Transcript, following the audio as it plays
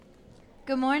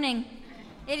Good morning.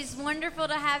 It is wonderful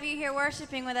to have you here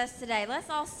worshiping with us today. Let's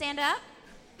all stand up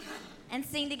and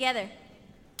sing together.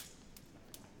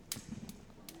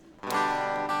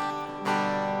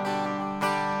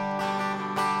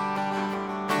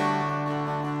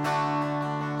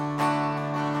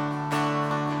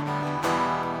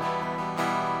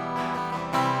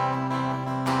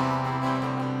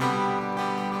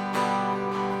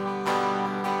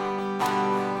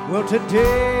 Well,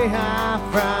 today I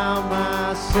found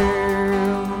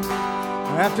myself,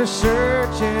 after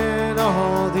searching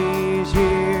all these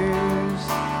years,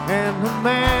 and the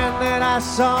man that I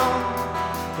saw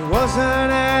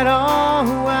wasn't at all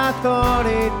who I thought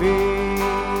he'd be.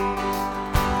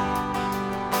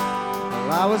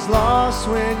 Well, I was lost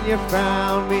when you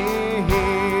found me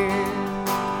here,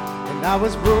 and I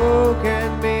was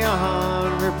broken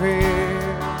beyond repair.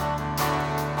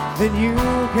 Then you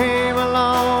came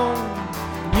along,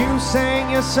 you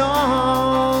sang your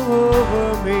song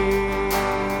over me.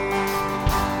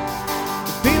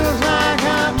 It feels like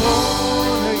I'm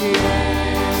born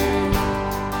again.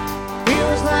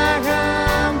 Feels like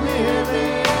I'm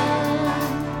living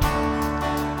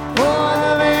for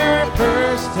the very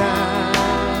first time.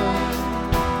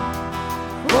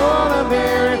 For the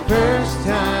very first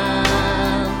time.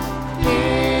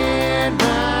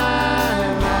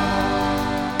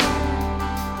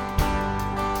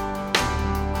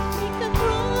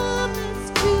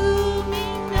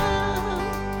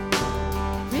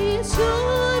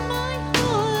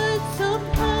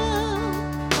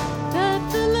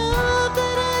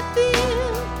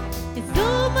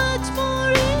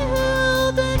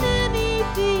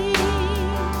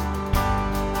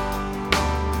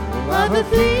 I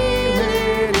feel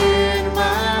it in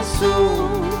my soul,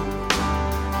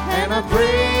 and I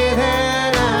pray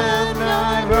that I'm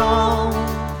not wrong,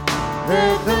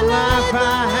 that the life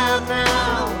I have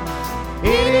now,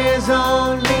 it is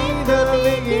only the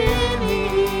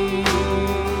beginning.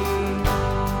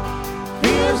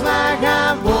 Feels like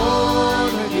I'm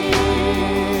born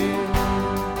again,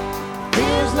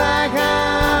 feels like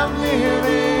I'm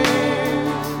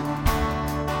living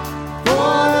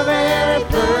for the very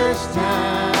first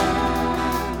time.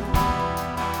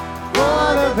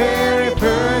 For the very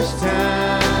first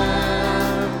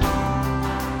time.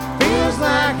 Feels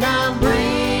like I'm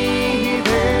breathing.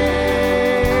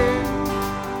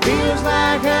 Feels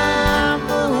like I'm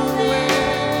moving.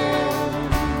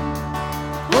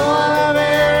 For the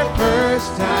very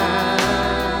first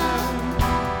time.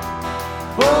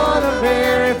 For the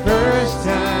very first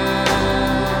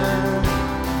time.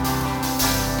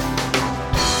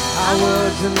 I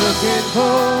wasn't looking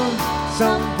for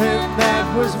something that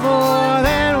was more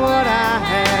than what I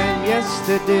had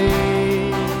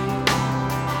yesterday.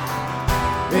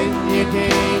 Then you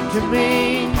came to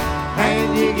me,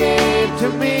 and you gave to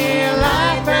me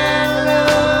life and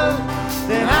love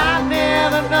that I've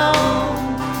never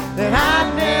known, that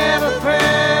I've never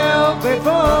felt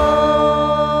before.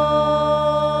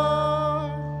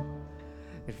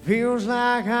 It feels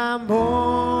like I'm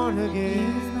born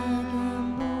again.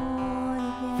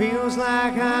 Feels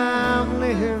like I'm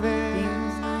living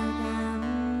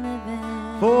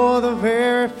for the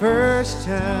very first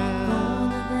time.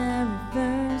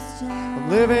 I'm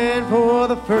living for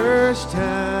the first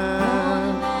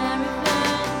time.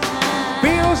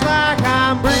 Feels like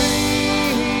I'm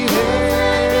breathing.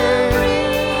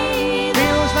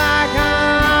 Feels like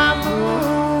I'm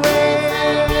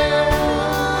moving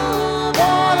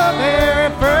for the very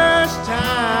first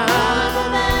time.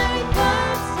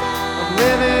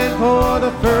 For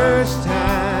the first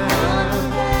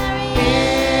time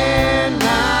in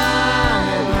my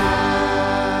life.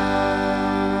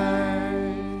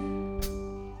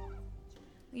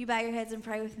 Will you bow your heads and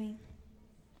pray with me?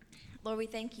 Lord, we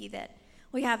thank you that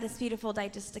we have this beautiful day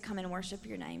just to come and worship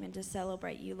your name and to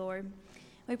celebrate you, Lord.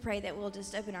 We pray that we'll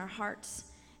just open our hearts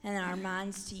and our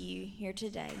minds to you here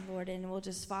today, Lord, and we'll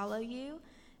just follow you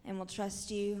and we'll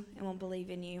trust you and we'll believe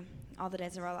in you all the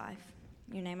days of our life.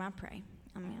 In your name I pray.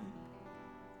 Amen.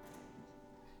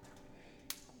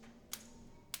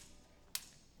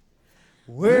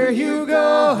 Where you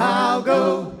go, I'll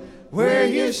go. Where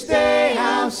you stay,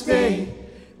 I'll stay.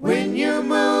 When you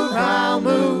move, I'll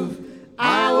move.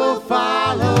 I will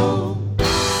follow.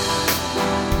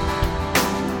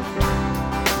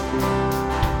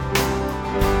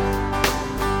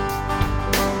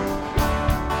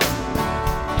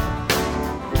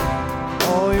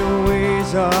 All your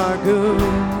ways are good.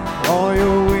 All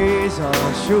your ways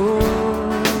are sure.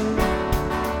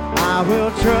 I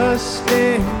will trust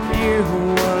in you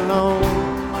alone,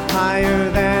 higher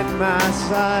than my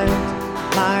sight,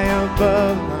 high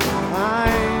above my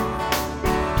mind.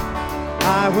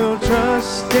 will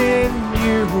trust in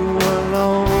you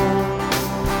alone.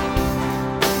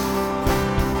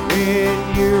 In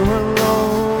you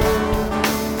alone.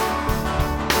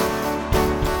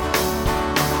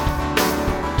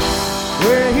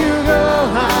 Where you go,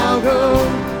 I'll go.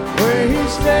 Where you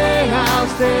stay, I'll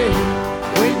stay.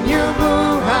 When you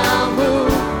move, I'll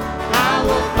move. I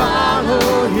will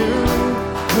follow you.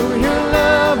 Who you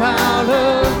love, I'll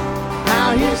love.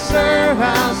 How you serve,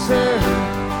 I'll serve.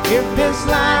 If this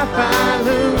life I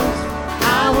lose,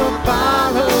 I will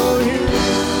follow you.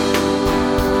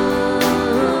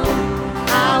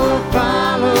 I will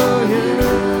follow you.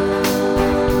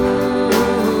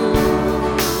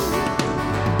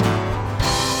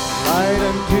 Light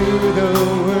unto the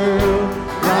world,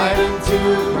 light unto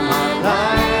my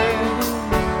life.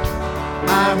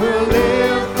 I will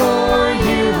live for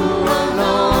you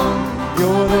alone.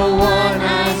 You're the one I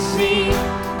seek,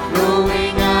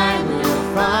 knowing I will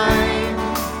find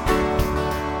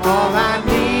all I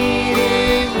need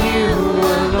in you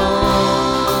alone.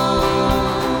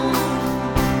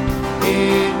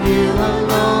 In you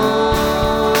alone.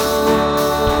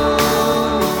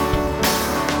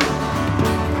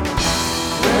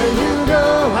 Where you go,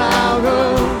 I'll go.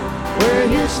 Where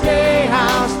you stay,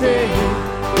 I'll stay.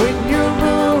 When you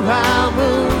move, I'll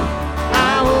move.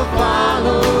 I will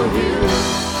follow you.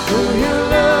 Who you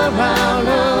love, I'll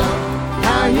love.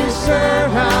 How you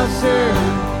serve, I'll serve.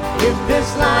 If this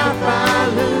life I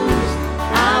lose,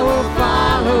 I will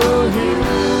follow you.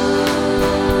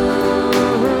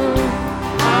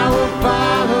 I will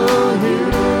follow you.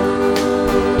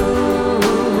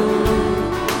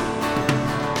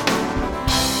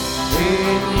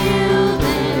 In you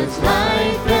there's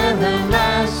life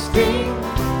everlasting.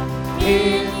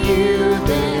 In you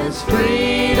there's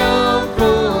freedom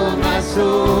for my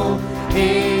soul.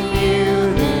 In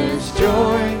you there's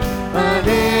joy,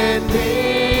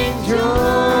 unending joy.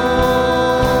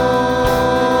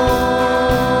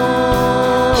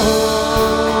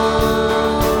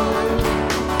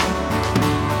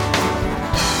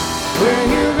 Where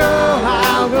you go,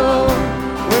 I'll go.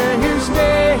 Where you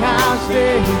stay, I'll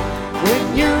stay. When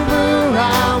you move,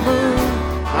 I'll move.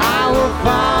 I will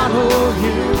follow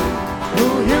you. Who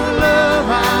you love,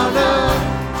 I'll love.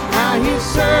 How you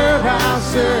serve, I'll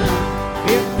serve.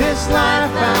 If this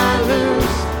life I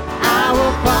lose, I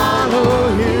will follow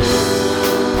you.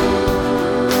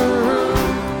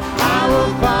 I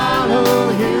will follow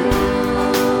you.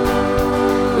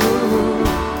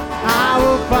 I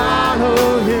will follow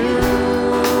you.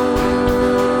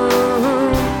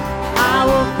 I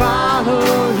will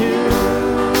follow you.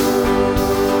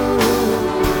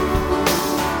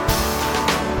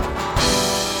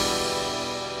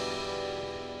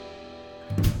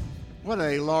 What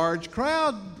a large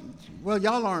crowd. Well,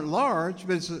 y'all aren't large,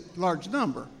 but it's a large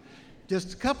number.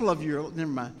 Just a couple of you,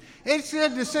 never mind. It's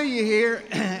good to see you here.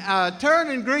 Turn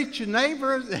and greet your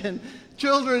neighbors, and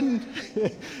children,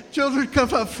 children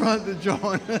come up front to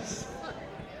join us.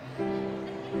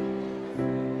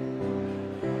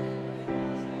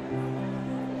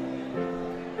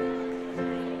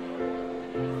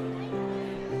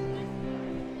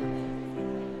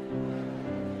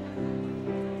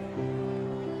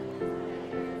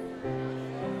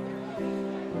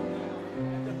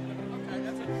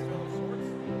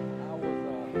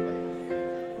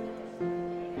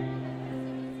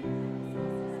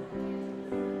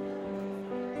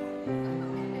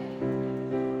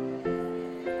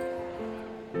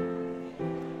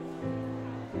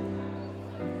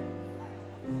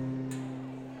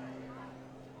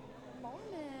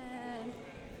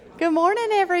 Good morning,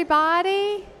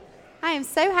 everybody. I am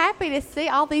so happy to see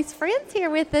all these friends here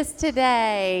with us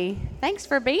today. Thanks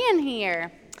for being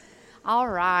here. All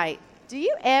right. Do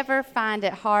you ever find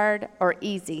it hard or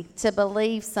easy to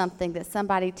believe something that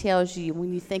somebody tells you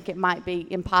when you think it might be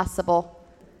impossible?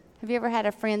 Have you ever had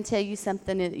a friend tell you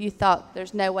something that you thought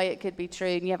there's no way it could be true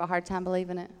and you have a hard time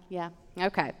believing it? Yeah.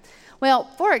 Okay. Well,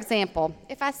 for example,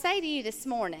 if I say to you this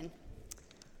morning,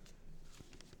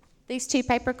 these two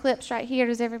paper clips right here,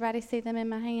 does everybody see them in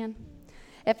my hand?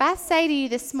 If I say to you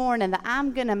this morning that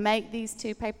I'm going to make these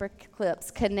two paper clips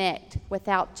connect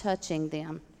without touching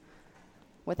them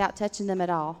at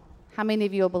all, how many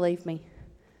of you will believe me?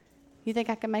 You think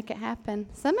I can make it happen?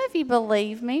 Some of you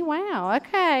believe me. Wow.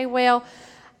 Okay. Well,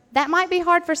 that might be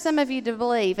hard for some of you to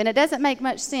believe, and it doesn't make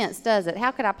much sense, does it?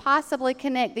 How could I possibly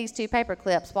connect these two paper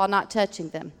clips while not touching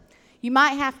them? You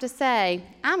might have to say,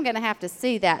 I'm going to have to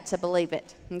see that to believe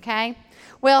it, okay?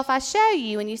 Well, if I show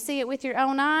you and you see it with your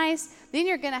own eyes, then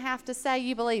you're going to have to say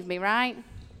you believe me, right?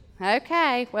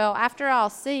 Okay, well, after all,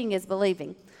 seeing is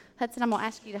believing. Hudson, I'm going to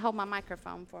ask you to hold my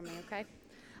microphone for me, okay?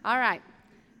 All right.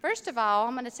 First of all,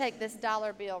 I'm going to take this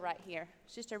dollar bill right here.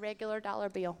 It's just a regular dollar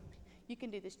bill. You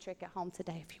can do this trick at home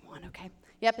today if you want, okay?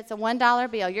 Yep, it's a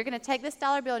 $1 bill. You're going to take this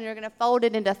dollar bill and you're going to fold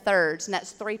it into thirds, and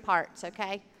that's 3 parts,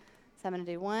 okay? So I'm going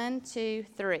to do 1, 2,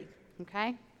 3,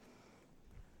 okay?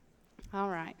 All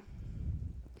right.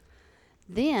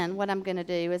 Then what I'm going to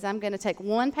do is I'm going to take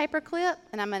one paper clip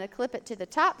and I'm going to clip it to the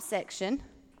top section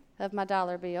of my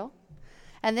dollar bill.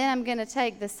 And then I'm going to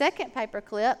take the second paper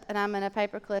clip and I'm going to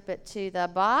paper clip it to the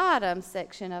bottom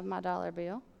section of my dollar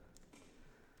bill.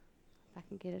 If I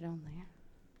can get it on there.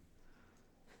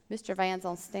 Mr. Van's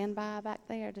on standby back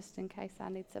there just in case I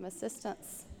need some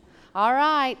assistance. All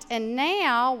right, and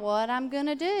now what I'm going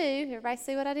to do, everybody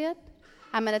see what I did?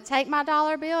 I'm going to take my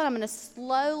dollar bill and I'm going to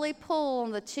slowly pull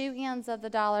on the 2 ends of the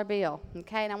dollar bill,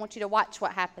 okay? And I want you to watch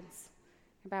what happens.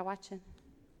 Everybody watching?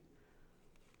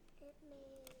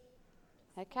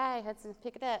 Okay, Hudson,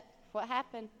 pick it up. What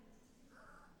happened?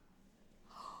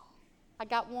 I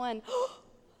got one.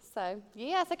 So,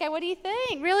 yes, okay, what do you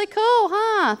think? Really cool,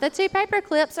 huh? The 2 paper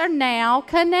clips are now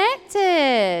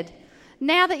connected.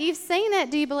 Now that you've seen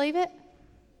it, do you believe it?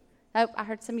 Oh, I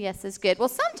heard some yeses. Good. Well,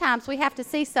 sometimes we have to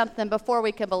see something before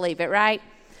we can believe it, right?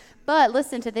 But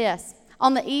listen to this.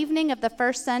 On the evening of the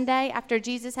first Sunday after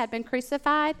Jesus had been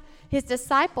crucified, his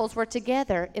disciples were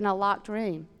together in a locked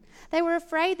room. They were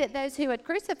afraid that those who had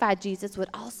crucified Jesus would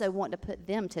also want to put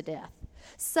them to death.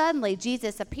 Suddenly,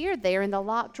 Jesus appeared there in the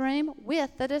locked room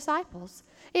with the disciples.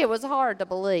 It was hard to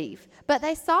believe, but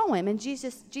they saw him, and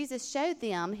Jesus showed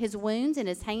them his wounds in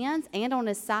his hands and on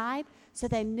his side, so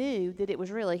they knew that it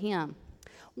was really him.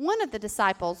 One of the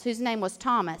disciples, whose name was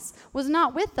Thomas, was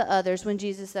not with the others when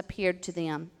Jesus appeared to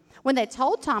them. When they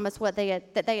told Thomas that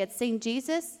they had seen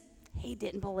Jesus, he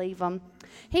didn't believe them.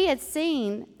 He had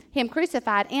seen him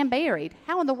crucified and buried.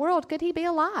 How in the world could he be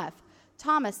alive?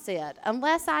 Thomas said,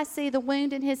 "Unless I see the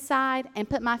wound in his side and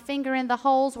put my finger in the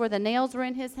holes where the nails were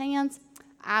in his hands,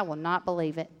 I will not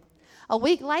believe it." A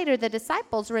week later, the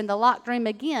disciples were in the locked room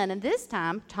again, and this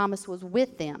time Thomas was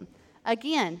with them.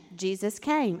 Again, Jesus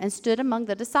came and stood among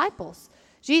the disciples.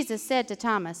 Jesus said to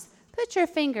Thomas, "Put your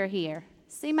finger here.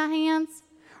 See my hands?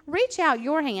 Reach out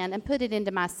your hand and put it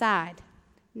into my side.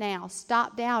 Now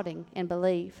stop doubting and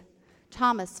believe."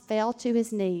 Thomas fell to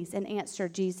his knees and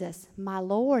answered Jesus, "My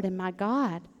Lord and my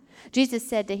God." Jesus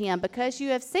said to him, "Because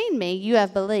you have seen me, you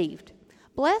have believed.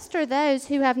 Blessed are those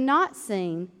who have not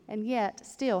seen and yet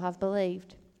still have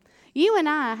believed." You and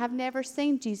I have never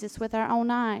seen Jesus with our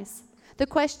own eyes. The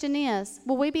question is,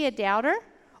 will we be a doubter,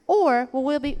 or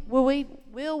will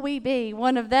we be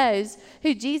one of those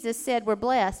who Jesus said were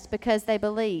blessed because they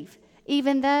believe,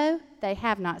 even though they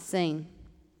have not seen?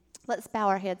 Let's bow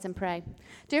our heads and pray.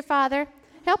 Dear Father,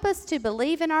 help us to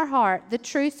believe in our heart the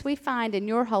truths we find in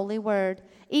your holy word,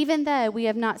 even though we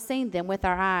have not seen them with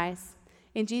our eyes.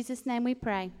 In Jesus' name we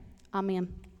pray.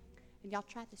 Amen. And y'all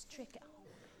try this trick at home.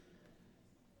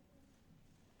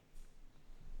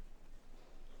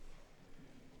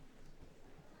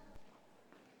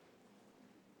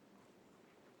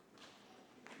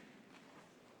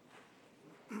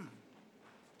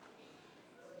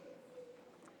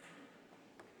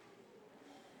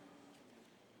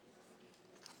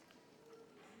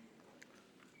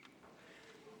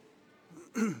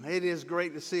 It is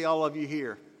great to see all of you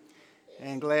here,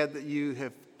 and glad that you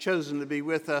have chosen to be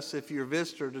with us if you're a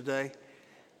visitor today.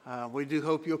 We do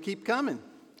hope you'll keep coming,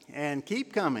 and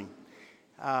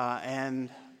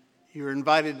you're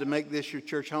invited to make this your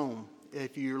church home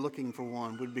if you're looking for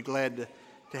one. We'd be glad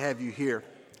to have you here.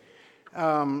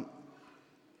 Do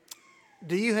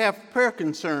you have prayer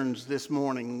concerns this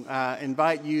morning?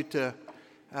 Invite you to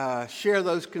share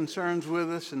those concerns with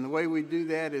us, and the way we do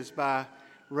that is by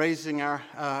raising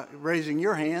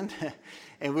your hand,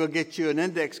 and we'll get you an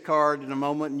index card in a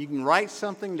moment, and you can write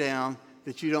something down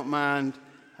that you don't mind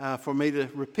for me to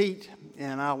repeat,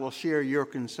 and I will share your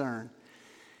concern.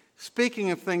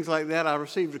 Speaking of things like that, I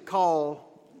received a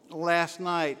call last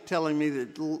night telling me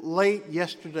that late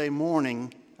yesterday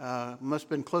morning, must have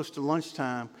been close to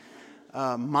lunchtime,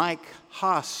 Mike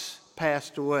Haas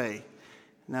passed away.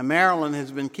 Now, Marilyn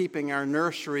has been keeping our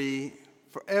nursery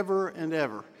forever and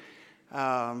ever.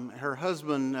 Her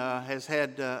husband has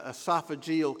had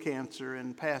esophageal cancer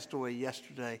and passed away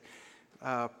yesterday.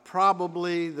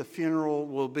 Probably the funeral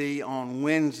will be on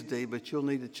Wednesday, but you'll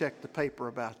need to check the paper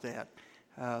about that.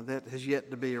 That has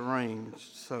yet to be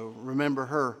arranged. So remember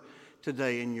her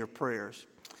today in your prayers.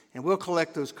 And we'll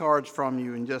collect those cards from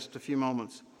you in just a few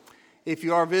moments. If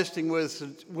you are visiting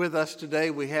with us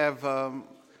today, we have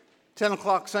 10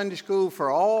 o'clock Sunday school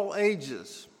for all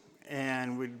ages.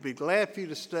 And we'd be glad for you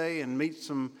to stay and meet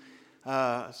some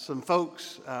some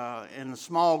folks in a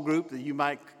small group that you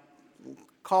might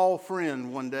call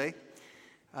friend one day.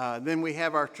 Then we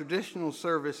have our traditional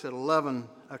service at 11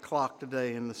 o'clock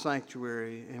today in the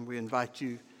sanctuary, and we invite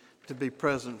you to be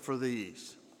present for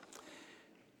these.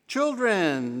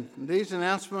 Children, these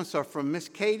announcements are from Miss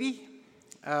Katie.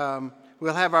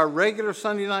 We'll have our regular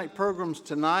Sunday night programs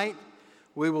tonight.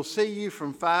 We will see you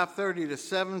from 5:30 to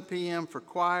 7 p.m. for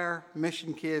choir,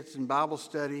 mission kids, and Bible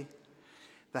study.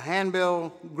 The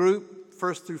handbell group,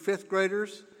 1st through 5th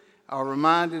graders, are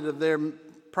reminded of their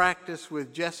practice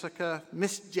with Jessica,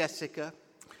 Miss Jessica,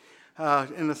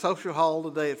 in the social hall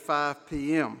today at 5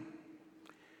 p.m.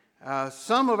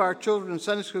 Some of our children's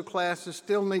Sunday school classes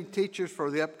still need teachers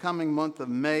for the upcoming month of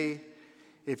May.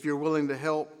 If you're willing to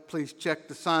help, please check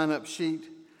the sign-up sheet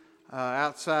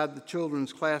outside the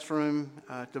children's classroom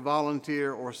to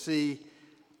volunteer or see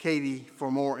Katie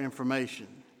for more information.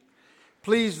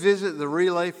 Please visit the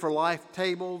Relay for Life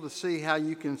table to see how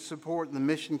you can support the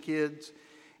mission kids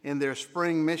in their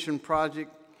spring mission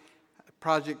project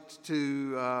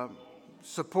to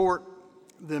support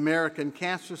the American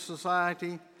Cancer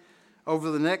Society. Over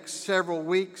the next several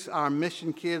weeks, our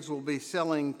mission kids will be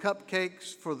selling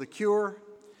cupcakes for the cure,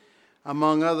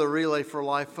 among other Relay for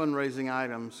Life fundraising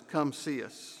items. Come see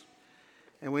us.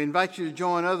 And we invite you to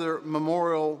join other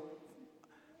Memorial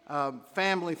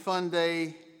Family Fun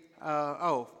Day.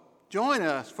 Join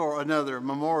us for another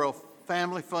Memorial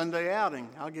Family Fun Day outing.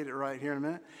 I'll get it right here in a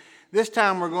minute. This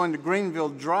time we're going to Greenville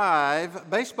Drive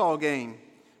baseball game.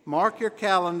 Mark your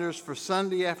calendars for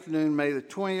Sunday afternoon, May the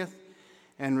 20th,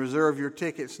 and reserve your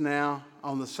tickets now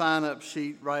on the sign-up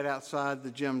sheet right outside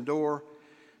the gym doors.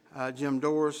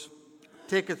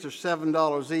 Tickets are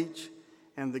 $7 each,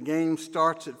 and the game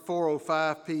starts at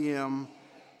 4:05 p.m.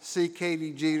 See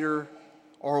Katie Jeter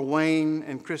or Wayne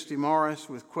and Christy Morris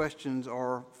with questions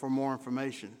or for more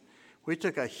information. We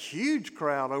took a huge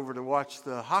crowd over to watch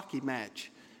the hockey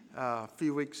match a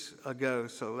few weeks ago,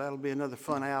 so that'll be another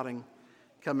fun outing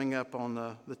coming up on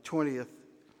the 20th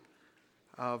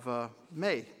of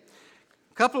May.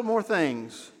 A couple more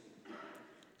things.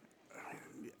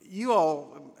 You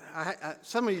all,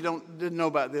 some of you didn't know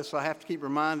about this, so I have to keep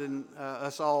reminding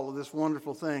us all of this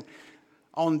wonderful thing.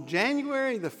 On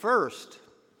January the 1st,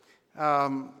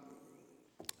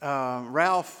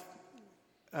 Ralph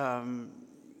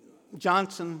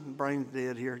Johnson, brain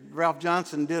dead here, Ralph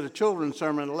Johnson did a children's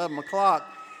sermon at 11 o'clock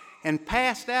and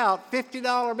passed out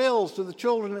 $50 bills to the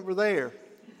children that were there.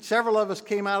 Several of us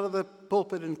came out of the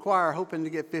pulpit and choir hoping to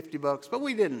get $50, but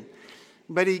we didn't.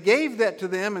 But he gave that to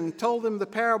them and told them the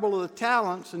parable of the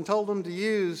talents and told them to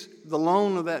use the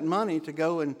loan of that money to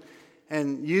go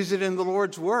and use it in the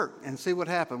Lord's work and see what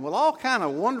happened. Well, all kind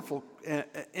of wonderful,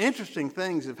 interesting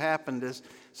things have happened as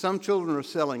some children are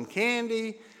selling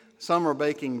candy, some are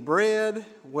baking bread.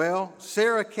 Well,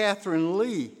 Sarah Catherine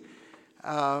Lee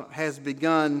has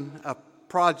begun a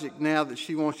project now that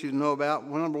she wants you to know about.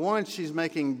 Well, number one, she's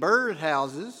making bird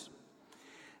houses.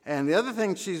 And the other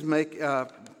thing she's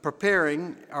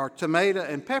preparing are tomato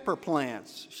and pepper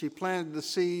plants. She planted the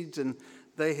seeds and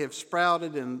they have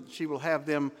sprouted, and she will have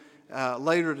them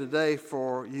later today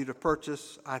for you to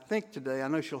purchase. I think today. I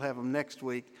know she'll have them next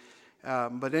week.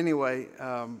 But anyway,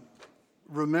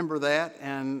 remember that,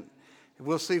 and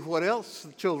we'll see what else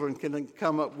the children can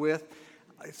come up with.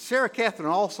 Sarah Catherine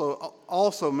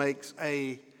also makes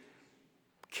a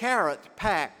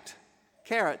carrot-packed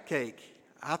carrot cake.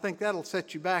 I think that'll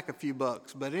set you back a few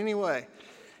bucks. But anyway,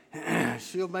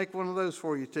 she'll make one of those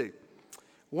for you too.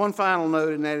 One final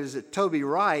note, and that is that Toby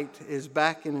Wright is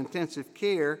back in intensive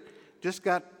care. Just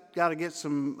got to get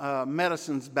some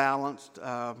medicines balanced,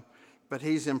 but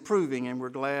he's improving, and we're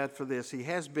glad for this. He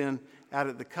has been out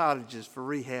at the cottages for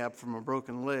rehab from a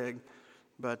broken leg,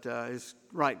 but is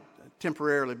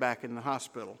temporarily back in the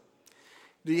hospital.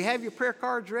 Do you have your prayer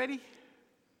cards ready?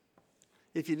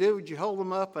 If you do, would you hold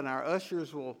them up, and our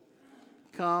ushers will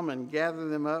come and gather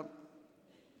them up?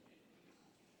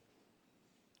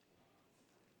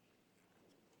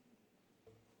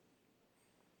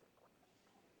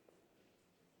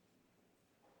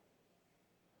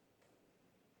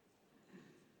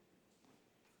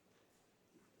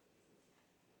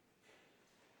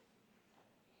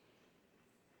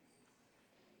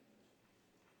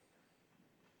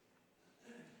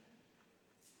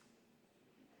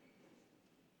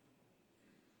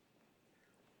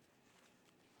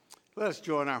 Let us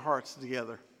join our hearts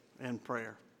together in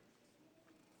prayer.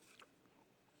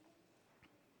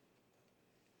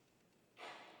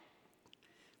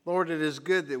 Lord, it is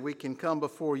good that we can come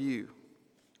before you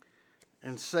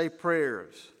and say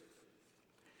prayers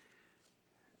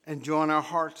and join our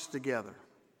hearts together.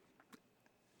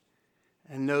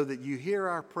 and know that you hear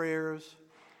our prayers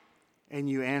and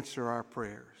you answer our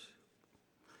prayers.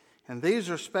 And these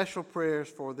are special prayers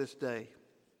for this day.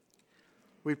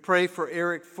 We pray for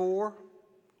Eric Four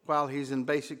while he's in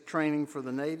basic training for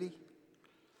the Navy.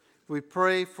 We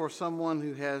pray for someone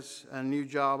who has a new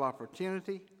job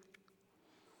opportunity.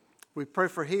 We pray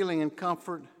for healing and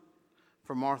comfort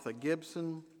for Martha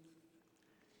Gibson.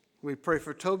 We pray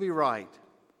for Toby Wright.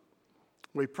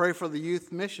 We pray for the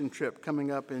youth mission trip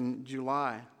coming up in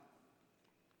July.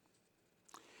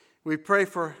 We pray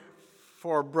for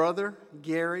our brother,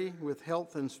 Gary, with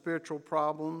health and spiritual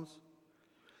problems.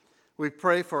 We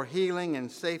pray for healing and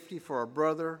safety for our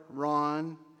brother,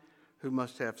 Ron, who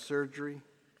must have surgery.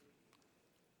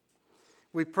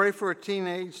 We pray for a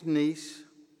teenage niece,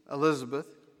 Elizabeth,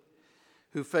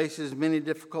 who faces many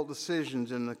difficult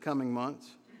decisions in the coming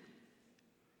months.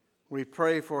 We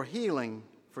pray for healing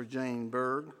for Jane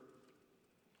Berg.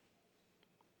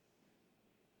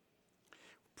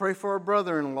 Pray for our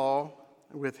brother-in-law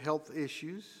with health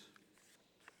issues.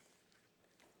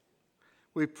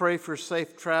 We pray for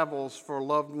safe travels for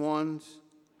loved ones,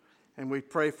 and we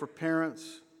pray for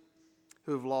parents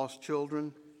who have lost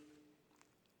children.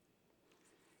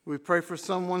 We pray for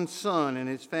someone's son and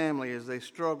his family as they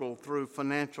struggle through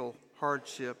financial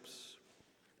hardships.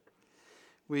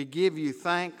 We give you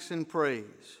thanks and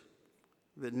praise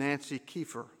that Nancy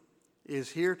Kiefer is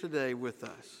here today with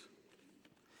us.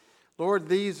 Lord,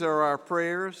 these are our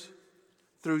prayers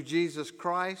through Jesus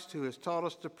Christ, who has taught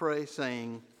us to pray,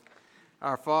 saying,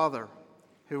 Our Father,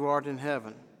 who art in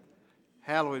heaven,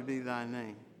 hallowed be thy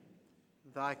name.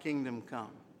 Thy kingdom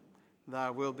come, thy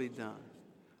will be done,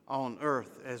 on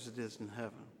earth as it is in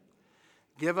heaven.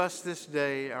 Give us this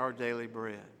day our daily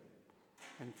bread,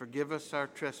 and forgive us our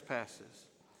trespasses,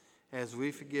 as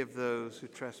we forgive those who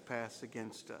trespass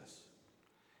against us.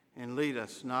 And lead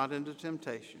us not into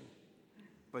temptation,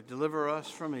 but deliver us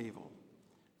from evil.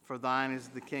 For thine is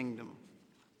the kingdom,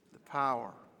 the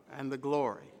power, and the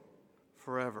glory,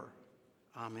 forever.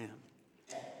 Amen.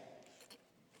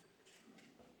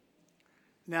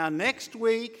 Now, next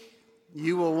week,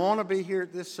 you will want to be here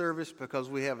at this service because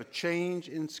we have a change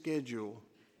in schedule.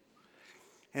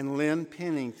 And Lynn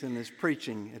Pennington is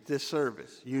preaching at this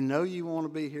service. You know you want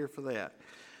to be here for that.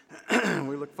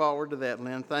 We look forward to that,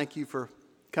 Lynn. Thank you for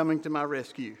coming to my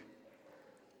rescue.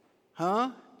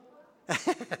 Huh?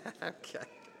 Okay.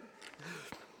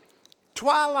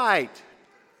 Twilight.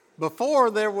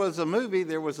 Before there was a movie,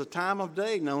 there was a time of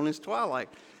day known as twilight.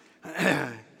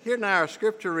 Here now our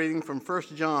scripture reading from 1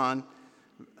 John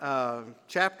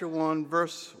chapter 1,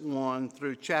 verse 1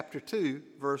 through chapter 2,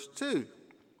 verse 2.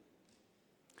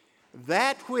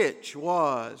 That which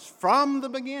was from the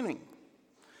beginning,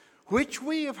 which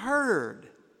we have heard,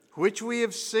 which we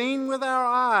have seen with our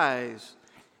eyes,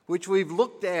 which we've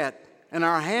looked at and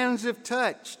our hands have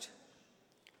touched,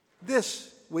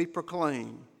 this we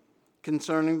proclaim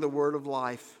concerning the word of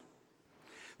life.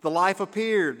 The life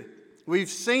appeared, we've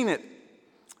seen it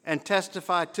and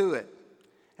testify to it,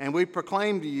 and we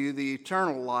proclaim to you the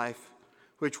eternal life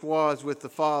which was with the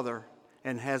Father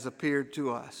and has appeared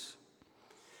to us.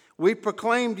 We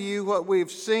proclaim to you what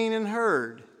we've seen and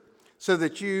heard, so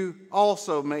that you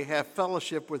also may have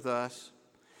fellowship with us.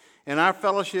 And our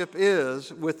fellowship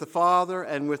is with the Father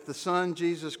and with the Son,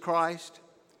 Jesus Christ.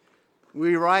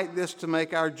 We write this to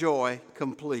make our joy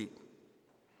complete.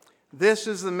 This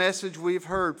is the message we've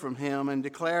heard from him and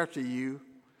declare to you.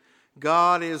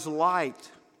 God is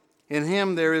light. In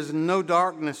him there is no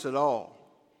darkness at all.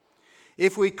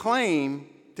 If we claim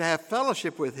to have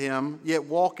fellowship with him, yet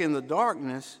walk in the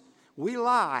darkness, we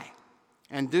lie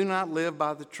and do not live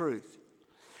by the truth.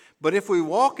 But if we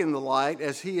walk in the light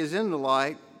as he is in the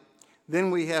light, then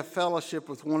we have fellowship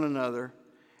with one another,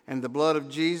 and the blood of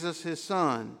Jesus, his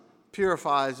Son,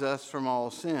 purifies us from all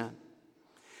sin.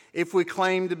 If we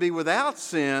claim to be without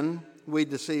sin, we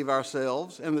deceive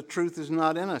ourselves, and the truth is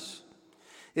not in us.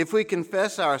 If we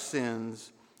confess our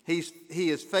sins, he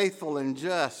is faithful and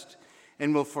just,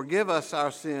 and will forgive us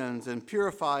our sins and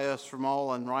purify us from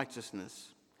all unrighteousness.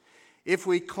 If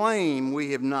we claim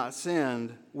we have not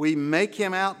sinned, we make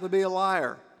him out to be a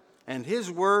liar, and his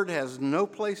word has no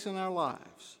place in our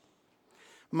lives.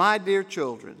 My dear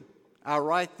children, I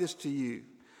write this to you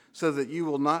so that you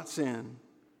will not sin.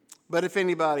 But if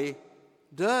anybody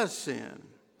does sin,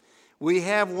 we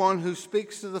have one who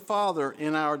speaks to the Father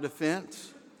in our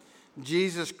defense,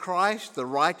 Jesus Christ, the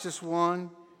righteous one.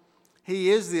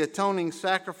 He is the atoning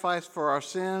sacrifice for our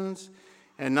sins,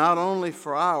 and not only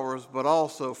for ours, but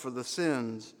also for the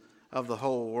sins of the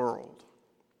whole world.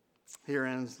 Here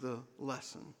ends the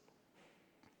lesson.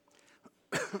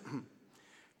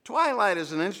 Twilight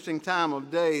is an interesting time of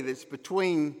day that's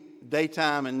between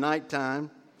daytime and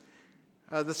nighttime.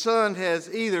 The sun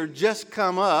has either just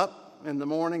come up in the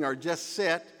morning or just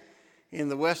set in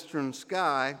the western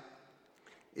sky.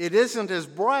 It isn't as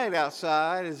bright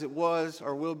outside as it was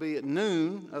or will be at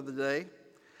noon of the day,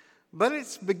 but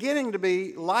it's beginning to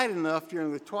be light enough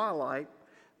during the twilight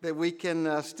that we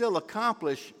can still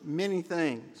accomplish many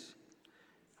things.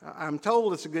 I'm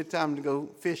told it's a good time to go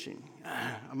fishing,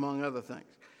 among other things.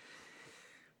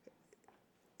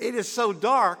 It is so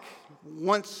dark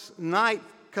once night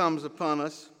comes upon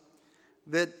us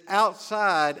that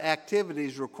outside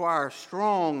activities require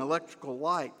strong electrical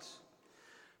lights.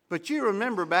 But you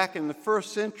remember back in the 1st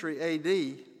century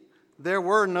AD, there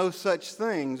were no such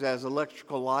things as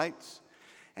electrical lights.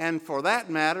 And for that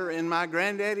matter, in my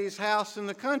granddaddy's house in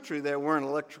the country, there weren't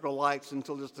electrical lights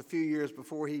until just a few years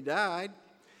before he died.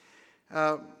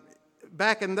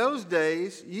 Back in those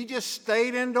days, you just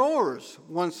stayed indoors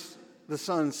once the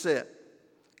sun set,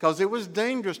 because it was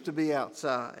dangerous to be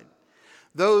outside.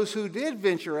 Those who did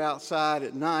venture outside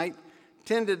at night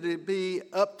tended to be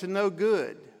up to no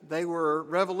good. They were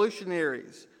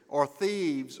revolutionaries or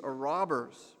thieves or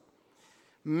robbers.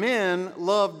 Men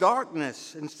love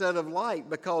darkness instead of light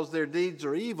because their deeds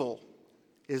are evil,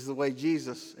 is the way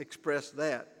Jesus expressed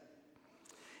that.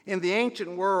 In the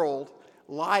ancient world,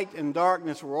 light and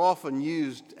darkness were often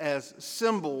used as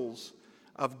symbols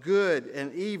of good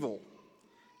and evil.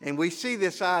 And we see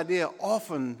this idea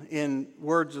often in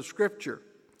words of Scripture.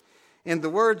 In the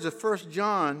words of 1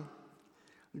 John,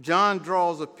 John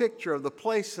draws a picture of the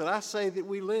place that I say that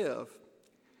we live,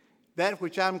 that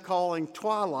which I'm calling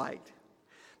twilight,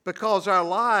 because our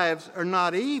lives are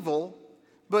not evil,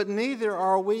 but neither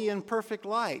are we in perfect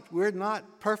light. We're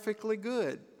not perfectly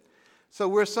good. So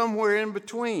we're somewhere in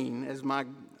between, as my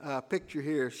picture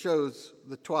here shows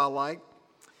the twilight.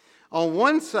 On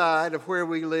one side of where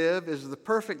we live is the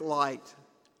perfect light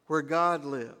where God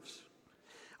lives.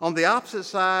 On the opposite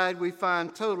side, we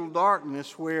find total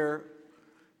darkness where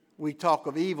we talk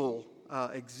of evil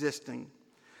existing.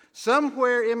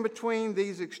 Somewhere in between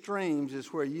these extremes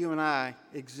is where you and I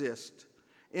exist,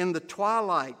 in the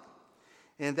twilight.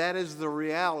 And that is the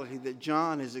reality that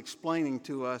John is explaining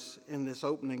to us in this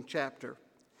opening chapter.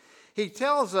 He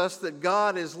tells us that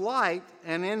God is light,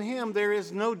 and in him there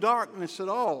is no darkness at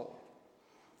all.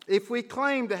 If we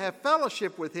claim to have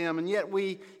fellowship with him and yet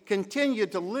we continue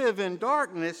to live in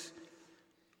darkness,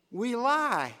 we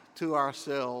lie to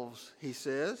ourselves, he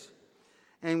says,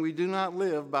 and we do not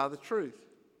live by the truth.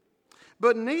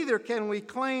 But neither can we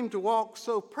claim to walk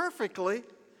so perfectly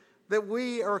that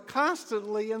we are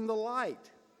constantly in the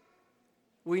light.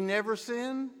 We never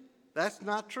sin? That's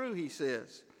not true, he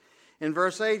says. In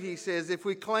verse 8, he says, if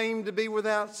we claim to be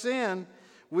without sin,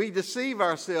 we deceive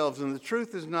ourselves and the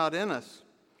truth is not in us.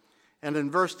 And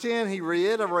in verse 10, he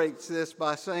reiterates this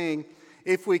by saying,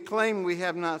 if we claim we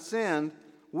have not sinned,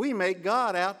 we make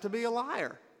God out to be a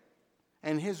liar,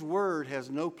 and his word has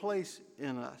no place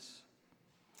in us.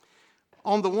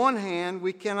 On the one hand,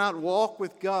 we cannot walk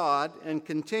with God and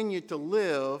continue to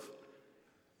live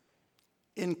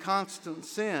in constant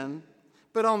sin,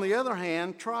 but on the other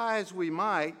hand, try as we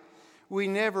might, we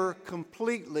never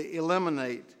completely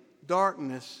eliminate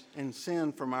darkness and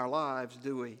sin from our lives,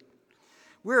 do we?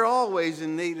 We're always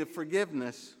in need of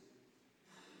forgiveness.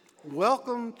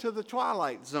 Welcome to the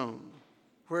twilight zone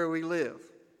where we live.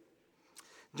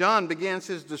 John begins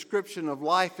his description of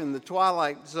life in the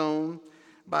twilight zone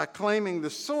by claiming the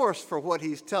source for what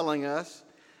he's telling us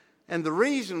and the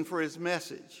reason for his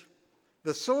message.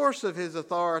 The source of his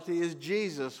authority is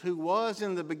Jesus, who was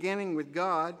in the beginning with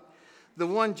God, the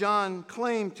one John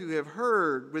claimed to have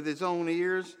heard with his own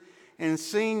ears and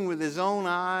seen with his own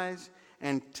eyes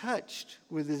and touched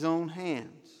with his own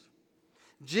hands.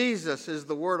 Jesus is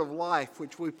the word of life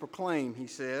which we proclaim, he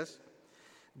says.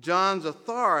 John's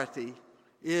authority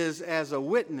is as a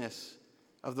witness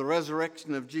of the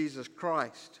resurrection of Jesus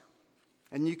Christ.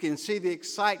 And you can see the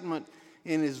excitement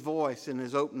in his voice in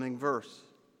his opening verse.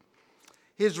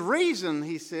 His reason,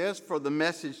 he says, for the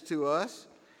message to us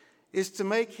is to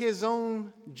make his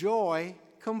own joy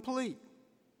complete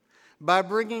by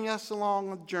bringing us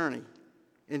along a journey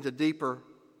into deeper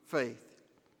faith.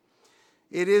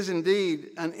 It is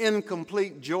indeed an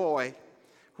incomplete joy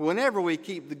whenever we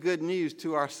keep the good news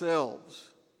to ourselves,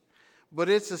 but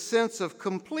it's a sense of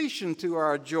completion to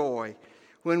our joy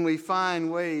when we find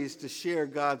ways to share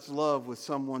God's love with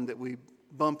someone that we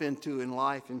bump into in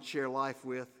life and share life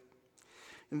with.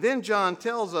 And then John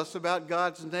tells us about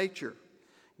God's nature.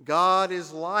 God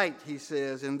is light, he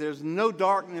says, and there's no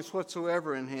darkness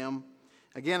whatsoever in him.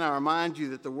 Again, I remind you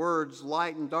that the words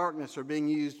light and darkness are being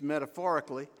used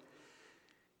metaphorically.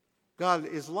 God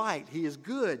is light. He is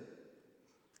good.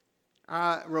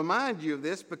 I remind you of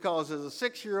this because as a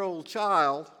 6-year-old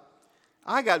child,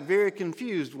 I got very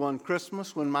confused one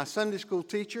Christmas when my Sunday school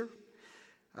teacher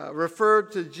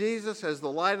referred to Jesus as the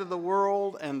light of the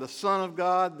world and the Son of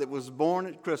God that was born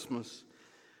at Christmas.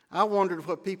 I wondered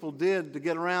what people did to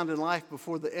get around in life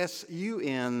before the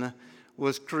S-U-N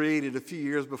was created a few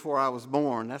years before I was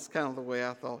born. That's kind of the way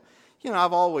I thought. You know,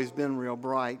 I've always been real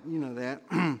bright. You know that.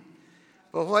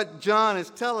 But what John is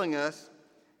telling us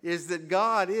is that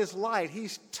God is light.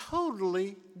 He's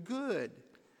totally good.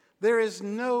 There is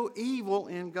no evil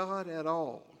in God at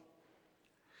all.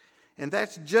 And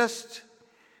that's just,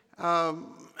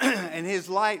 and His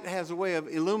light has a way of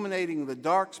illuminating the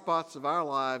dark spots of our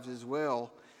lives as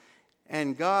well.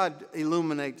 And God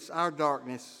illuminates our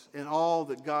darkness in all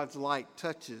that God's light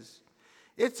touches.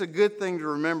 It's a good thing to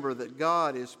remember that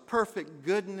God is perfect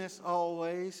goodness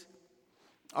always.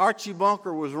 Archie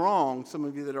Bunker was wrong. Some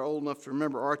of you that are old enough to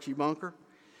remember Archie Bunker.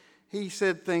 He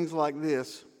said things like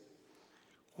this: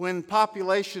 when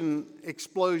population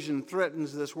explosion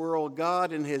threatens this world,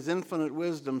 God in His infinite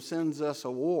wisdom sends us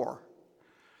a war.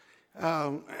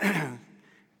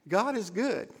 God is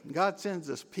good. God sends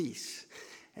us peace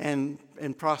and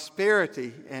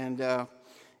prosperity, and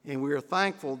we are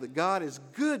thankful that God is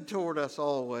good toward us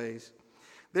always.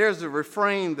 There's a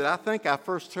refrain that I think I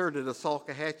first heard at a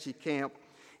Salkehatchie camp,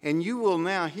 and you will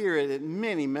now hear it at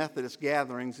many Methodist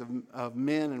gatherings of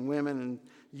men and women and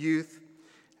youth.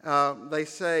 They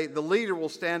say, the leader will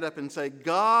stand up and say,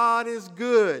 God is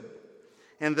good.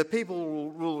 And the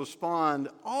people will respond,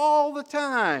 all the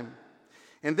time.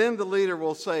 And then the leader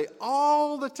will say,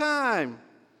 all the time.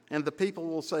 And the people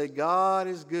will say, God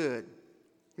is good.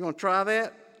 You want to try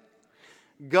that?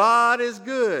 God is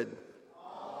good.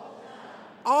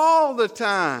 All the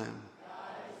time.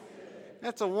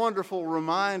 That's a wonderful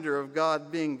reminder of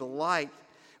God being the light.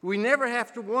 We never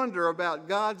have to wonder about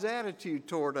God's attitude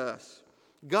toward us.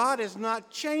 God is not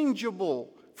changeable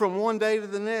from one day to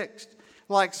the next,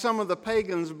 like some of the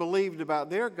pagans believed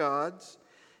about their gods.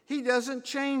 He doesn't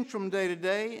change from day to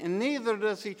day, and neither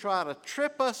does He try to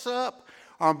trip us up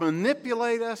or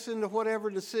manipulate us into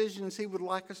whatever decisions He would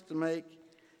like us to make.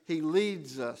 He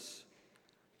leads us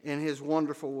in His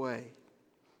wonderful way.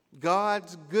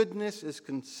 God's goodness is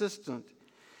consistent,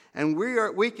 and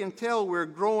we can tell we're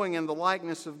growing in the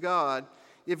likeness of God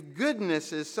if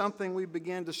goodness is something we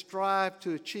begin to strive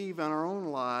to achieve in our own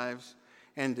lives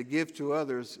and to give to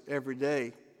others every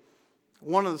day.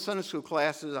 One of the Sunday school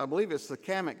classes, I believe it's the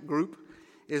Kamek group,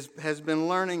 has been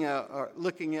learning,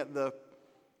 looking at the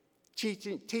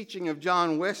teaching of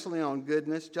John Wesley on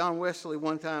goodness. John Wesley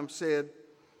one time said,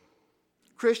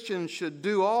 Christians should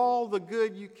do all the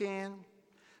good you can,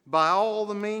 by all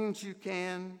the means you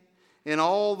can, in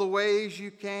all the ways you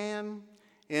can,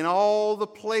 in all the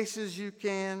places you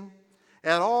can,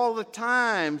 at all the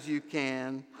times you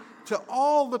can, to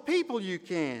all the people you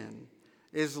can,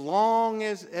 as long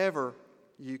as ever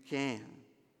you can.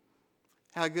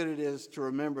 How good it is to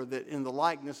remember that in the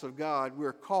likeness of God,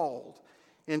 we're called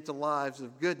into lives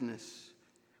of goodness.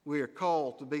 We are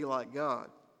called to be like God.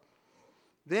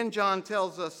 Then John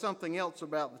tells us something else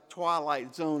about the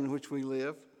twilight zone in which we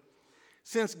live.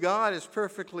 Since God is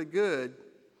perfectly good,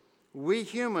 we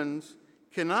humans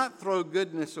cannot throw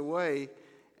goodness away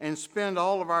and spend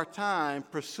all of our time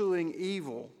pursuing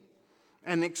evil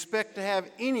and expect to have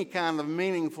any kind of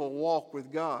meaningful walk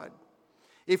with God.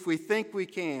 If we think we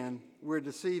can, we're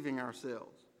deceiving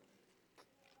ourselves.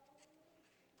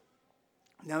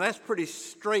 Now that's pretty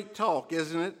straight talk,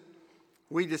 isn't it?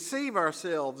 We deceive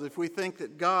ourselves if we think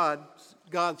that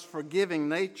God's forgiving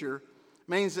nature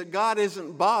means that God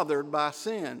isn't bothered by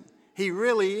sin. He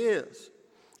really is.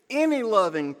 Any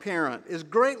loving parent is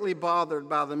greatly bothered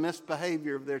by the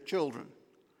misbehavior of their children.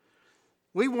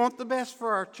 We want the best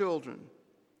for our children.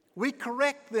 We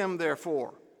correct them,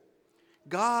 therefore.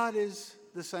 God is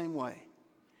the same way.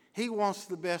 He wants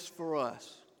the best for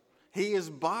us. He is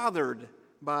bothered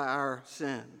by our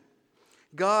sin.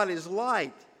 God is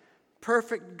light,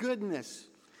 perfect goodness,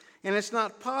 and it's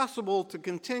not possible to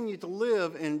continue to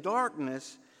live in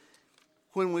darkness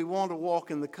when we want to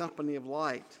walk in the company of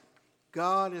light.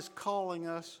 God is calling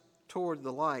us toward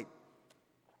the light.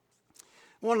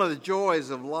 One of the joys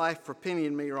of life for Penny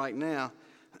and me right now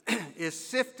is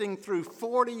sifting through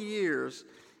 40 years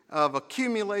of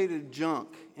accumulated junk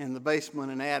in the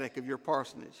basement and attic of your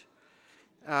parsonage.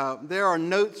 There are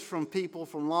notes from people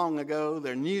from long ago.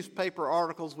 There are newspaper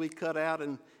articles we cut out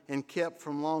and kept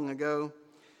from long ago.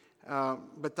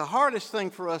 But the hardest thing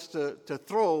for us to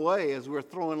throw away as we're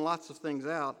throwing lots of things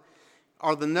out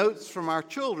are the notes from our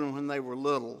children when they were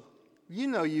little. You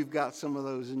know you've got some of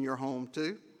those in your home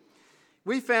too.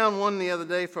 We found one the other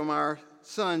day from our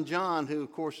son John, who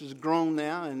of course is grown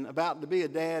now and about to be a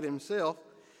dad himself.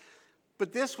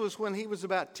 But this was when he was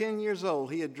about 10 years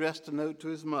old. He addressed a note to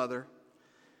his mother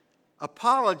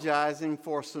apologizing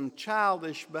for some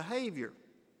childish behavior.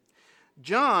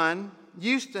 John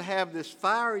used to have this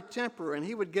fiery temper, and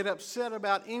he would get upset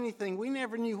about anything. We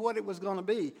never knew what it was going to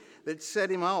be that set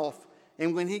him off.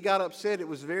 And when he got upset, it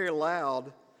was very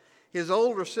loud. His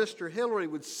older sister, Hillary,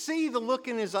 would see the look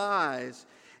in his eyes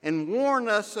and warn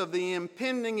us of the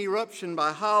impending eruption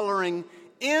by hollering,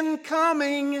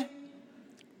 "Incoming!"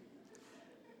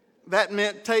 That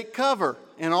meant take cover,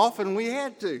 and often we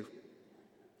had to.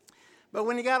 But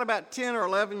when he got about 10 or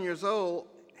 11 years old,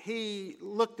 he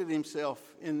looked at himself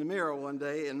in the mirror one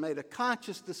day and made a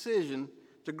conscious decision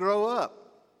to grow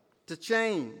up, to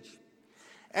change.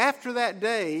 After that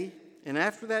day, and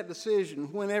after that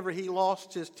decision, whenever he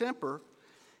lost his temper,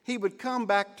 he would come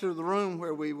back to the room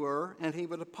where we were and he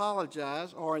would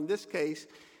apologize, or in this case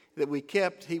that we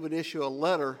kept, he would issue a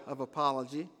letter of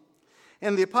apology.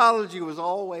 And the apology was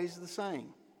always the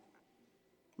same.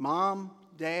 "Mom,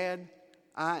 Dad,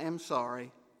 I am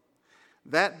sorry.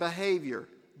 That behavior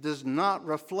does not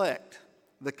reflect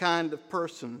the kind of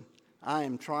person I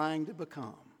am trying to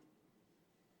become."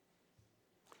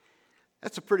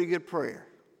 That's a pretty good prayer.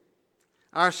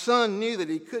 Our son knew that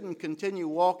he couldn't continue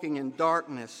walking in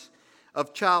darkness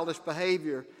of childish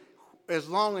behavior as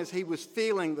long as he was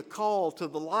feeling the call to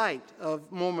the light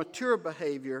of more mature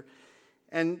behavior.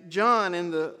 And John,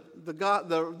 in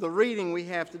the reading we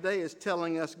have today, is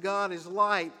telling us God is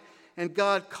light, and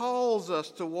God calls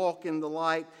us to walk in the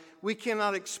light. We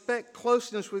cannot expect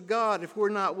closeness with God if we're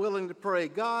not willing to pray,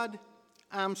 "God,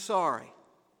 I'm sorry.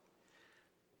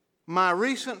 My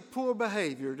recent poor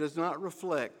behavior does not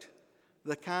reflect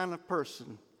the kind of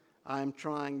person I'm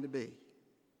trying to be."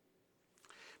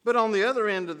 But on the other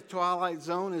end of the twilight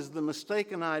zone is the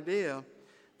mistaken idea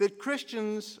that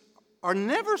Christians are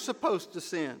never supposed to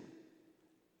sin,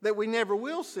 that we never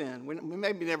will sin. We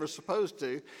may be never supposed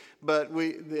to, but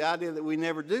the idea that we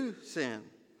never do sin,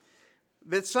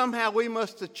 that somehow we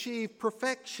must achieve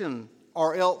perfection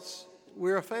or else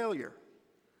we're a failure.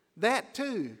 That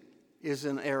too is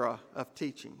an error of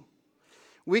teaching.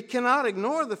 We cannot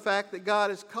ignore the fact that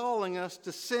God is calling us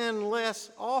to sin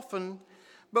less often,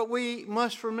 but we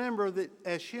must remember that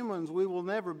as humans we will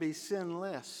never be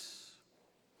sinless.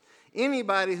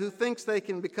 Anybody who thinks they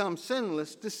can become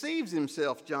sinless deceives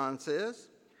himself, John says.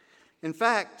 In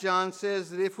fact, John says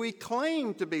that if we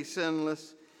claim to be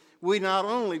sinless, we not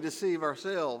only deceive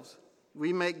ourselves,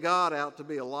 we make God out to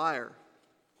be a liar.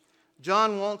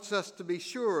 John wants us to be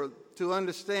sure to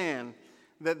understand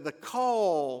that the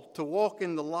call to walk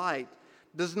in the light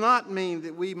does not mean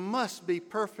that we must be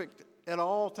perfect at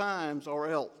all times or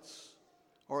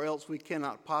else we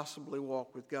cannot possibly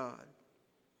walk with God.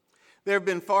 There have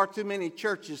been far too many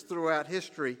churches throughout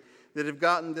history that have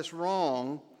gotten this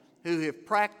wrong, who have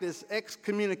practiced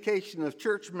excommunication of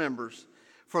church members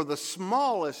for the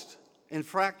smallest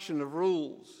infraction of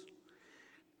rules.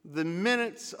 The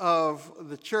minutes of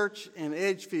the church in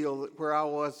Edgefield, where I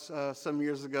was some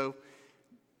years ago,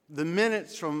 the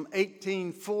minutes from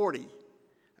 1840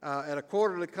 at a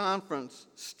quarterly conference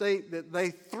state that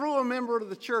they threw a member of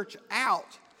the church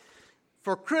out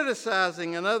for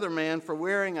criticizing another man for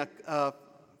wearing a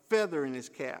feather in his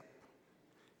cap.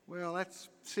 Well, that's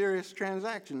serious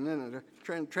transaction, isn't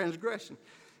it? Transgression.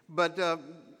 But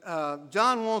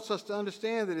John wants us to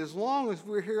understand that as long as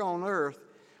we're here on earth,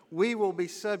 we will be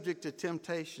subject to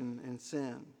temptation and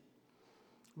sin.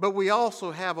 But we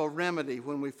also have a remedy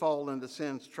when we fall into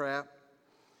sin's trap.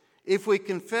 If we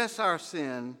confess our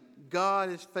sin, God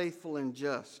is faithful and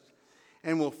just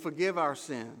and will forgive our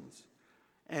sins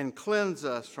and cleanse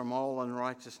us from all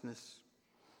unrighteousness.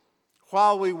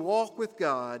 While we walk with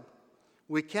God,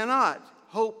 we cannot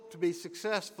hope to be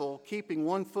successful keeping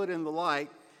one foot in the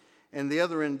light and the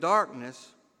other in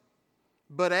darkness.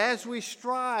 But as we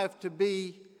strive to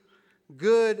be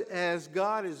good as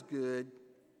God is good,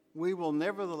 we will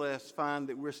nevertheless find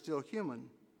that we're still human.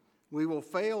 We will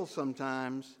fail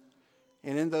sometimes,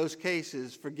 and in those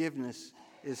cases, forgiveness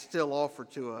is still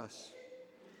offered to us.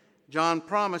 John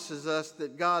promises us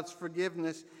that God's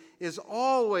forgiveness is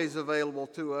always available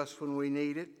to us when we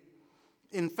need it.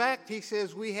 In fact, he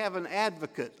says we have an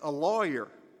advocate, a lawyer,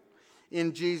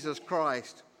 in Jesus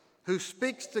Christ, who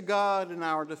speaks to God in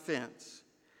our defense.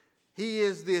 He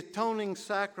is the atoning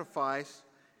sacrifice,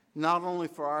 not only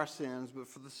for our sins, but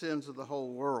for the sins of the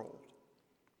whole world.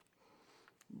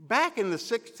 Back in the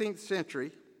 16th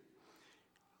century,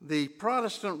 the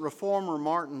Protestant reformer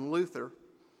Martin Luther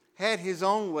had his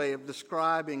own way of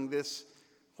describing this,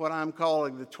 what I'm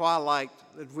calling the twilight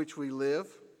at which we live.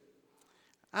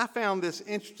 I found this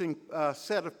interesting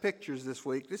set of pictures this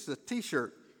week. This is a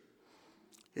t-shirt.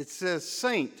 It says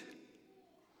Saint.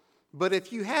 But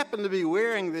if you happen to be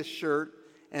wearing this shirt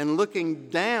and looking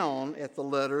down at the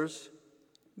letters,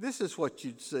 this is what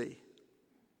you'd see.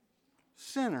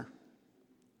 Sinner.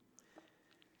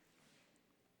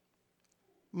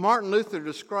 Martin Luther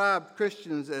described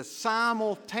Christians as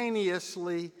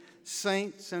simultaneously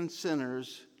saints and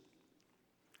sinners.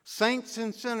 Saints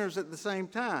and sinners at the same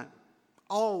time,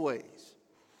 always.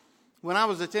 When I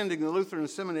was attending the Lutheran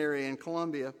Seminary in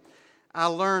Columbia, I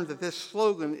learned that this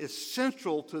slogan is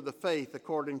central to the faith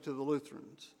according to the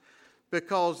Lutherans,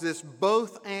 because this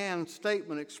both-and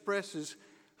statement expresses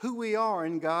who we are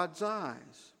in God's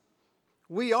eyes.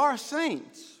 We are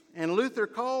saints, and Luther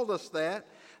called us that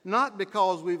not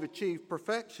because we've achieved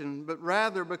perfection, but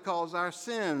rather because our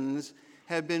sins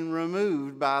have been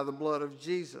removed by the blood of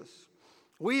Jesus.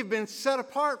 We've been set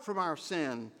apart from our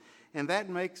sin, and that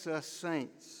makes us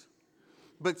saints.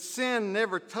 But sin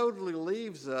never totally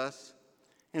leaves us,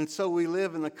 and so we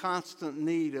live in a constant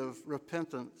need of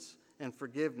repentance and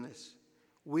forgiveness.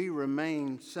 We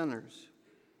remain sinners.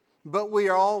 But we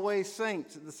are always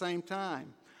saints at the same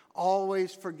time,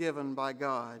 always forgiven by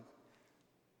God,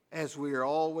 as we are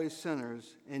always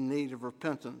sinners in need of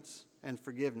repentance and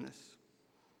forgiveness.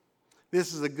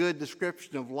 This is a good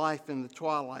description of life in the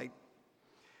twilight.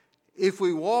 If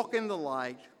we walk in the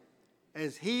light,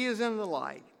 as He is in the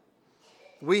light,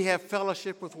 we have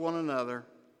fellowship with one another,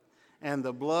 and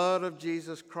the blood of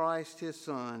Jesus Christ, His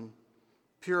Son,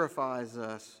 purifies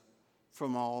us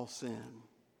from all sin.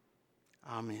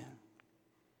 Amen.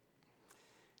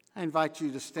 I invite you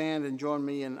to stand and join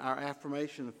me in our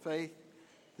affirmation of faith,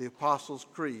 the Apostles'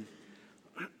 Creed.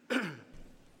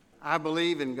 I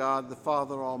believe in God, the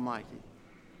Father Almighty,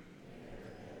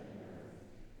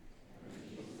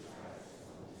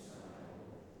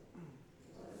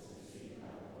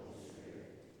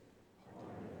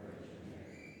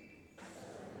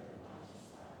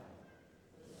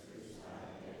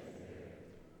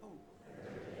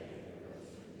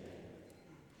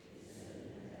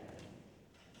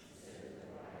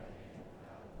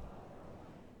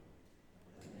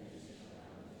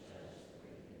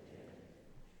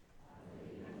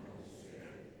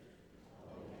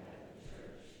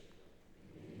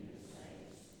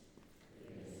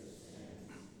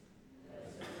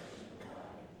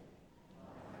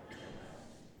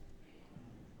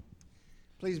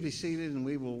 Please be seated, and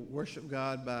we will worship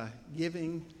God by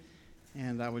giving.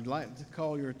 And I would like to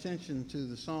call your attention to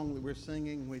the song that we're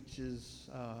singing, which is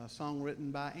a song written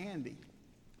by Andy.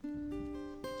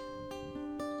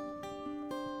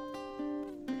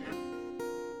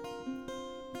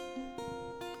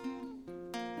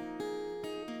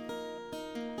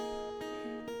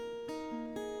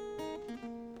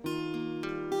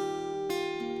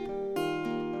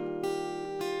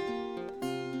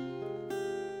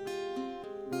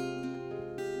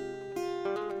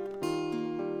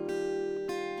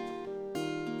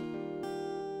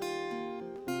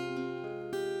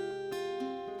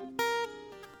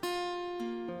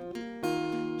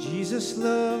 Jesus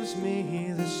loves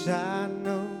me, this I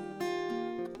know,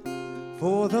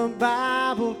 for the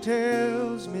Bible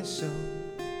tells me so.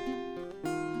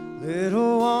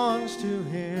 Little ones to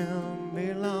Him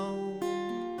belong.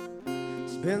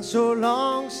 It's been so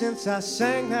long since I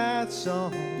sang that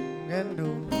song, and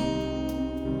oh,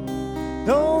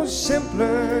 those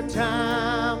simpler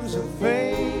times of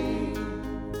faith.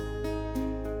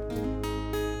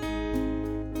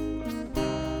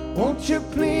 Won't you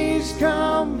please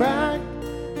come back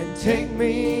and take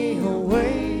me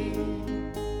away?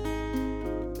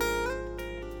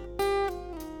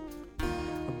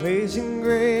 Amazing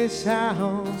grace,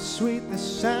 how sweet the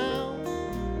sound.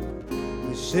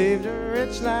 You saved a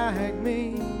wretch like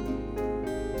me.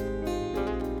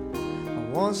 I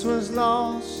once was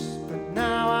lost, but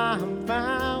now I'm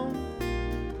found.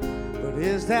 But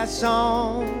is that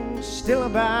song still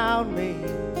about me?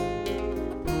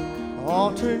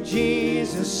 All to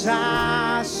Jesus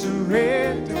I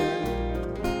surrender,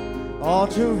 all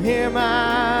to Him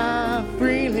I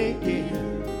freely give.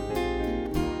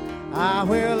 I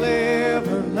will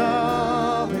ever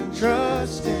love and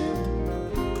trust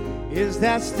Him. Is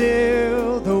that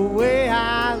still the way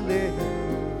I live?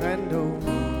 And oh,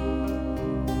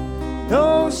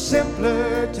 those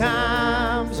simpler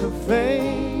times of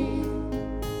faith.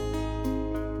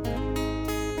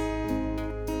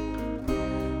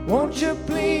 Won't you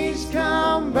please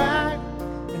come back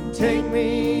take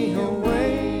me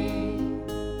away.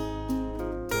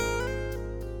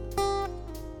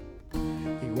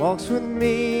 He walks with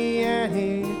me and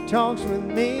he talks with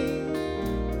me,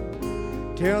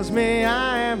 tells me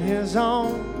I am his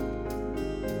own.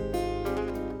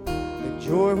 The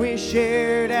joy we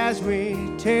shared as we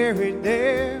tarried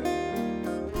there,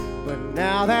 but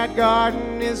now that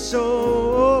garden is so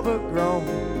overgrown,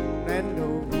 and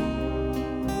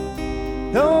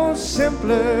those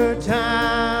simpler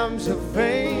times of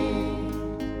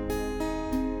fame.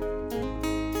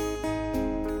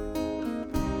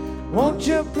 Won't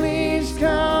you please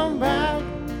come back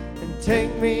and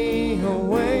take me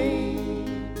away?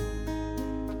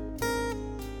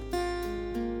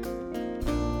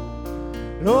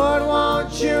 Lord,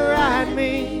 won't you write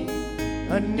me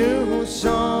a new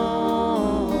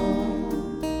song?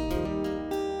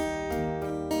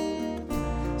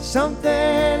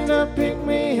 Something to pick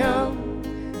me up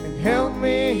and help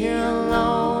me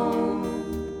along.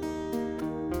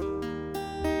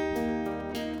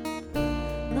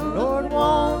 Lord,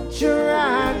 won't you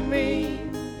write me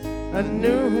a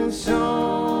new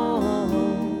song?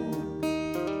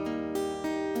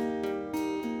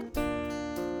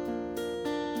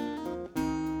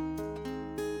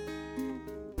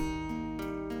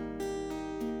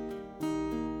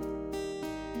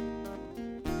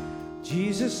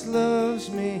 Jesus loves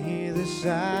me, this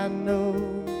I know,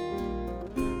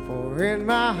 for in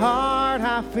my heart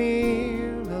I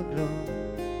feel a glow.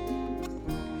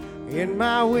 In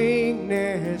my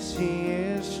weakness he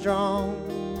is strong,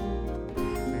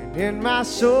 and in my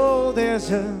soul there's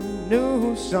a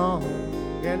new song.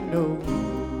 And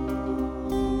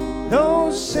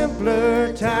those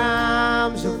simpler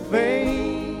times of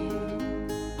fame,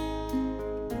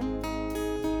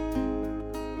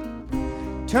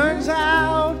 turns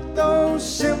out those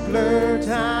simpler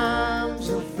times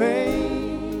of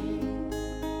fame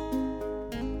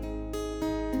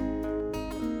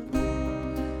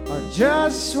are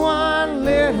just one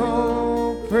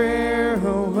little prayer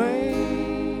away.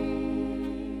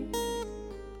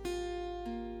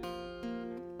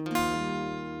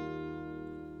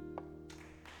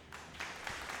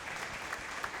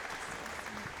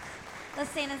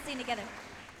 Let's stand and sing together.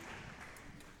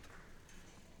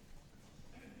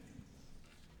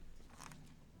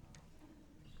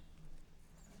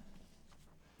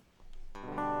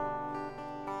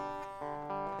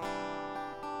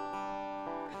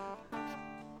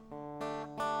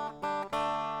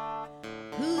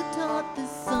 Who taught the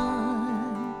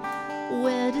sun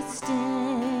where to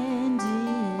stand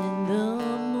in the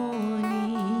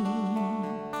morning?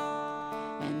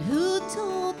 And who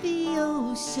told the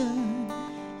ocean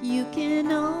you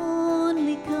can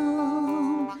only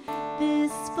come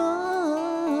this far?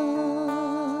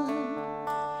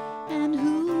 And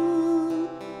who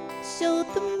showed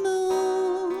the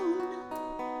moon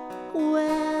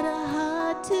where to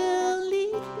hide to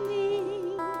lead me?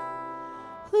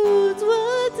 Whose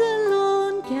words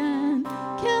alone can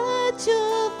catch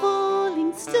a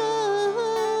falling star?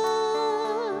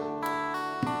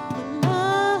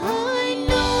 I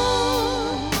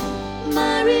know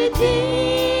my Redeemer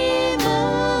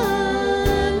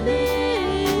lives.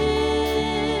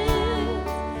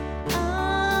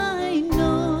 I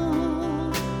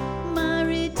know my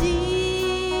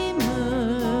Redeemer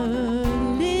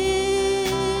lives.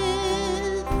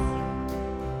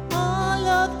 All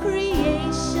of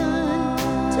creation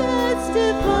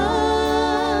testify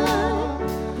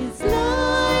his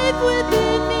life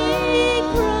within me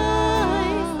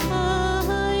cries.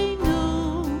 I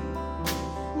know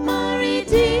my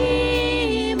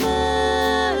Redeemer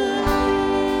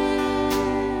lives.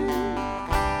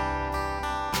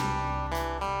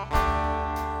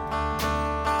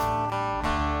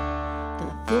 The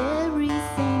very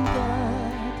same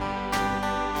God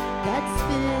that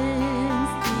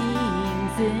spins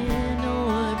things in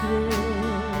orbit,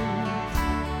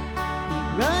 he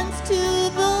runs to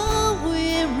the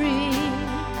weary,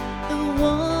 the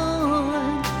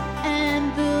worn and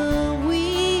the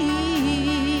weak,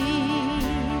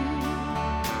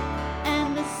 and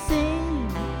the same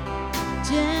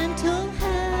gentle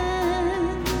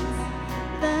hands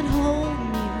that hold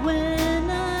me when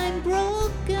I'm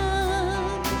broken,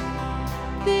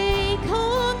 they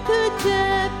conquer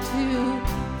death to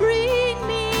bring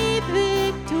me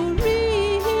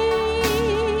victory.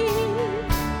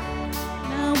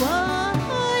 Now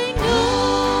I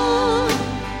know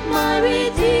my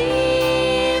Redeemer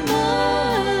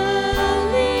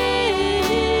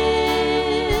lives.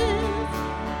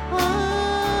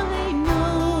 I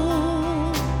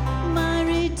know my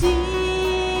Redeemer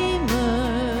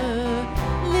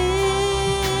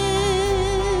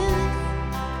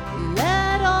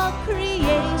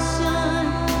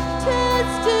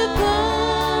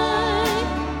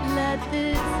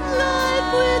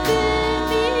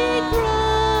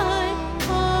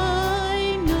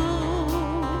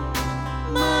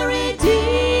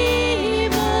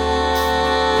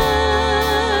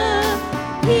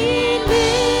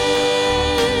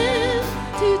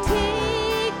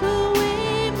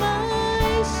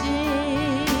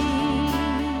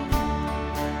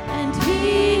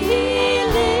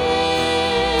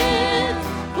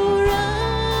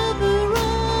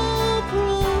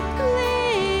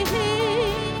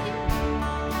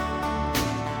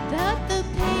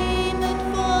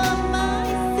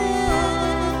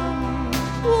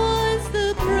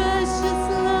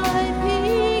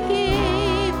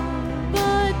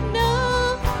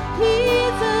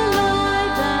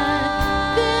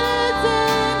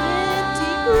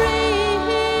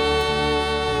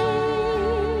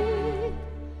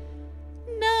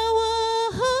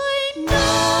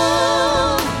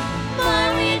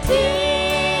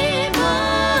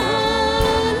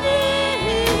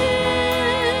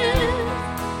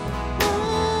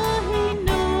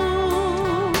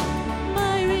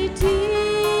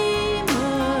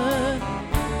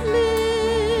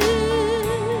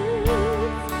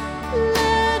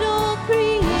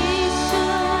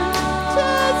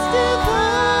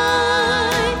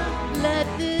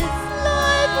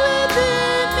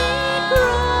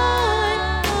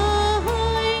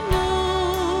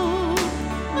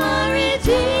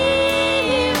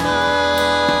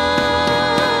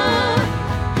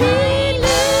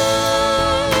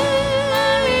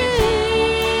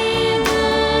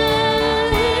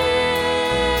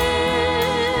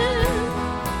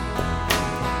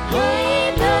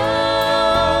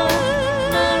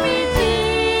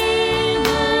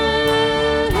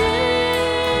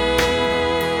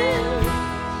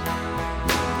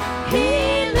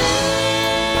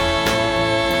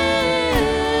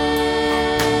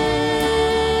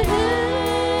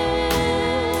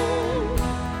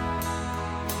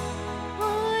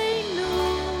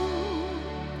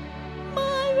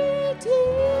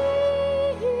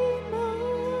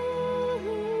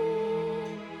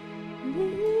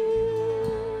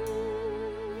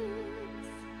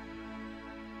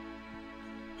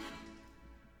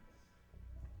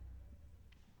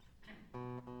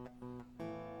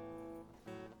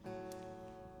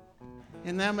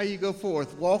And now may you go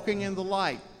forth, walking in the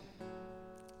light.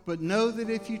 But know that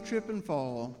if you trip and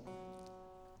fall,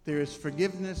 there is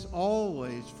forgiveness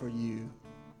always for you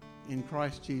in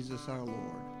Christ Jesus our Lord.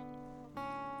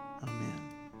 Amen.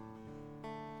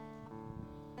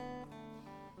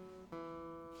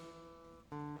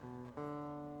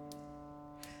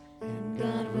 And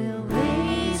God will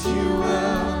raise you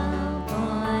up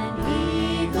on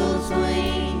eagle's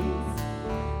wings,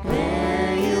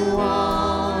 bear you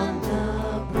on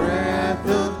the breath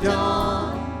of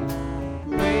dawn,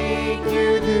 make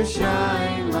you to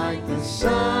shine like the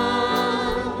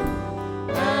sun,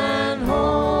 and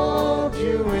hold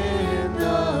you in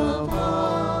the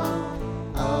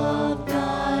palm of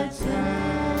God's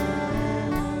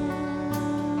hand.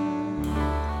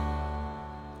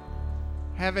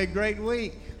 Have a great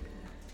week.